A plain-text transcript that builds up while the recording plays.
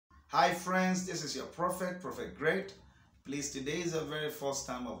Hi friends, this is your Prophet Great. Please, today is the very first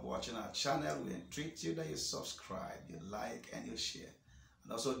time of watching our channel. We entreat you that you subscribe, you like, and you share.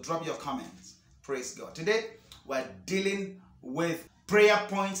 And also drop your comments. Praise God. Today, we're dealing with prayer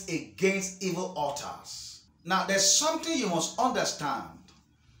points against evil altars. Now, there's something you must understand,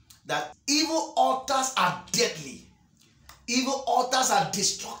 that evil altars are deadly. Evil altars are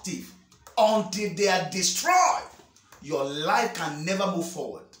destructive. Until they are destroyed, your life can never move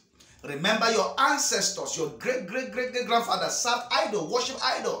forward. Remember, your ancestors, your great-great-great-grandfathers served idols, worship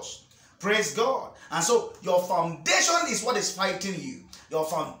idols. Praise God. And so your foundation is what is fighting you. Your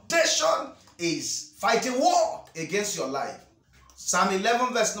foundation is fighting war against your life. Psalm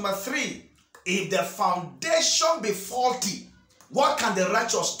 11 verse number 3. If the foundation be faulty, what can the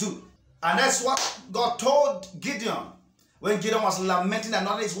righteous do? And that's what God told Gideon. When Gideon was lamenting that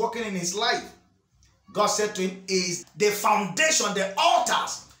nothing is working in his life, God said to him, is the foundation, the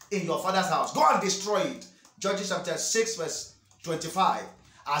altars in your father's house. Go and destroy it. Judges chapter 6 verse 25.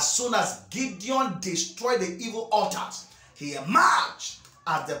 As soon as Gideon destroyed the evil altars, he emerged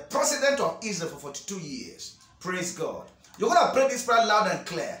as the president of Israel for 42 years. Praise God. You're going to pray this prayer loud and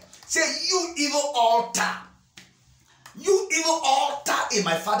clear. Say, you evil altar. You evil altar in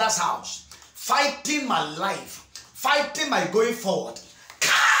my father's house, fighting my life, fighting my going forward.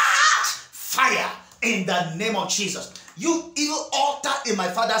 Catch fire in the name of Jesus. You evil altar in my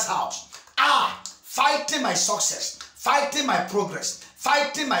father's house, fighting my success, fighting my progress,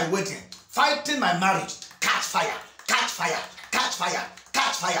 fighting my wedding, fighting my marriage. Catch fire, catch fire, catch fire,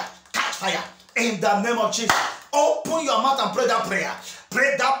 catch fire, catch fire in the name of Jesus. Open your mouth and pray that prayer.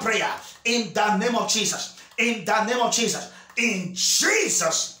 Pray that prayer in the name of Jesus. In the name of Jesus. In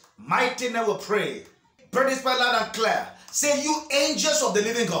Jesus' mighty name we pray. Pray this prayer loud and clear. Say, you angels of the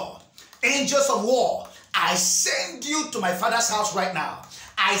living God, angels of war, I send you to my father's house right now.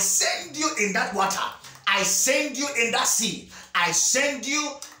 I send you in that water. I send you in that sea. I send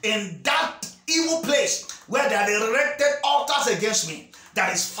you in that evil place where there are erected altars against me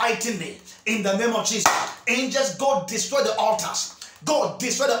that is fighting me. In the name of Jesus. Angels, go destroy the altars. Go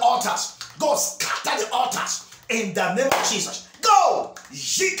destroy the altars. Go scatter the altars. In the name of Jesus. Go!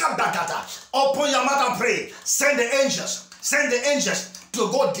 Open your mouth and pray. Send the angels. Send the angels to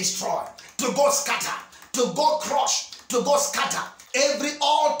go destroy, to go scatter, to go crush, to go scatter every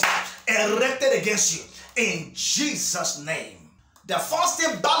altar erected against you. In Jesus' name. The first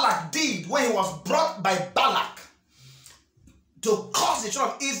thing Balak did when he was brought by Balak to cause the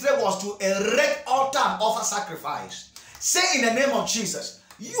children of Israel was to erect altar and offer sacrifice. Say in the name of Jesus,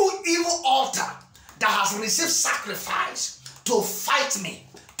 you evil altar that has received sacrifice to fight me,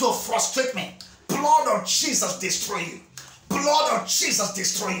 to frustrate me, blood of Jesus destroy you. Blood of Jesus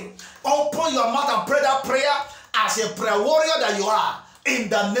destroy you. Open your mouth and pray that prayer as a prayer warrior that you are. In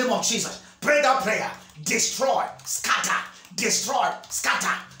the name of Jesus. Pray that prayer. Destroy, scatter, destroy,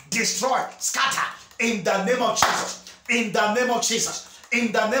 scatter, destroy, scatter. In the name of Jesus. In the name of Jesus.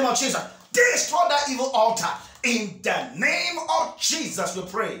 In the name of Jesus. Destroy that evil altar. In the name of Jesus we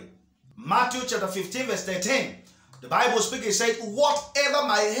pray. Matthew chapter 15 verse 13. The Bible speaks, it says, whatever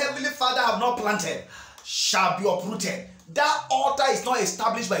my heavenly Father have not planted shall be uprooted. That altar is not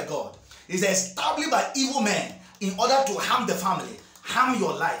established by God. It's established by evil men in order to harm the family, harm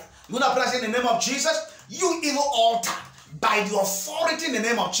your life. You want to pray in the name of Jesus? You evil altar, by the authority in the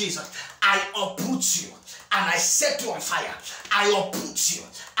name of Jesus, I uproot you and I set you on fire. I uproot you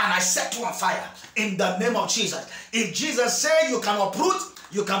and I set you on fire in the name of Jesus. If Jesus said you can uproot,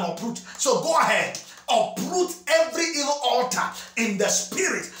 you can uproot. So go ahead. Uproot every evil altar in the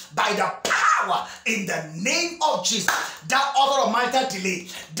spirit by the power in the name of Jesus. That author of marital delay,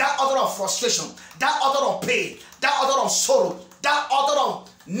 that author of frustration, that author of pain, that author of sorrow, that author of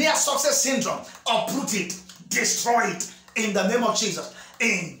near success syndrome, uproot it, destroy it in the name of Jesus.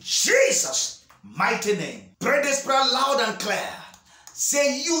 In Jesus' mighty name. Pray this prayer loud and clear.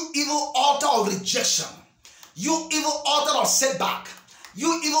 Say, you evil altar of rejection, you evil altar of setback,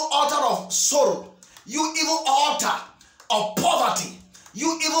 you evil altar of sorrow, you evil altar of poverty,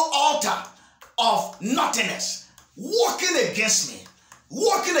 you evil altar of nothingness, working against me,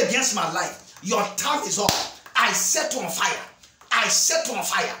 working against my life. Your time is up. I set you on fire. I set you on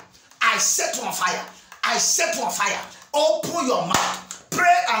fire. I set you on fire. I set you on fire. Open your mouth.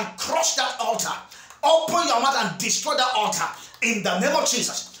 Pray and crush that altar. Open your mouth and destroy that altar. In the name of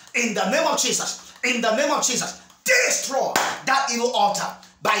Jesus. In the name of Jesus. In the name of Jesus. Destroy that evil altar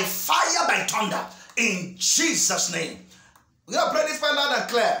by fire, by thunder. In Jesus' name. We're going to pray this prayer loud and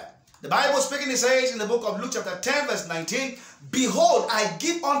clear. The Bible speaking, it says in the book of Luke chapter 10 verse 19, behold, I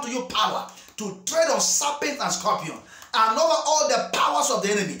give unto you power to tread on serpents and scorpions, and over all the powers of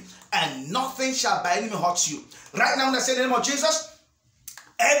the enemy, and nothing shall by any means hurt you. Right now, when I say the name of Jesus,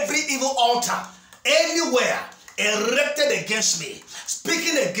 every evil altar, anywhere erected against me,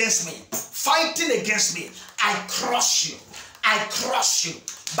 speaking against me, fighting against me, I crush you. I crush you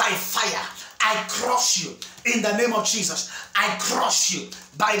by fire. I crush you in the name of Jesus. I crush you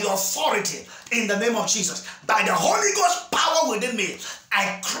by the authority in the name of Jesus. By the Holy Ghost power within me,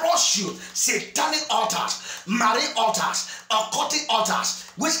 I crush you. Satanic altars, marine altars, occultic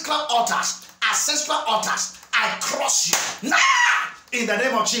altars, witchcraft altars, ancestral altars, I crush you. Nah! In the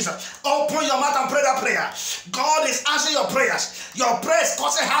name of Jesus. Open your mouth and pray that prayer. God is answering your prayers. Your prayers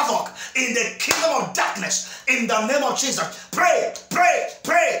causing havoc in the kingdom of darkness. In the name of Jesus. Pray, pray,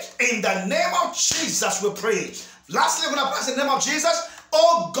 pray. In the name of Jesus we pray. Lastly, we're going to pray in the name of Jesus.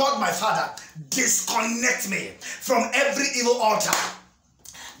 Oh God, my Father, disconnect me from every evil altar.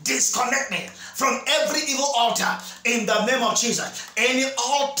 Disconnect me from every evil altar in the name of Jesus. Any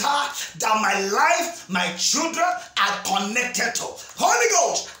altar that my life, my children are connected to. Holy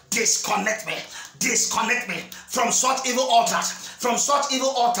Ghost, disconnect me. Disconnect me from such evil altars. From such evil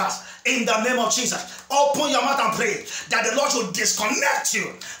altars in the name of Jesus. Open your mouth and pray that the Lord should disconnect you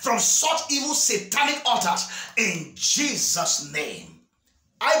from such evil satanic altars in Jesus' name.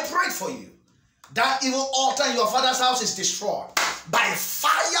 I pray for you. That evil altar in your father's house is destroyed by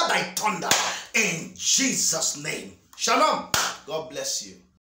fire, by thunder, in Jesus' name. Shalom. God bless you.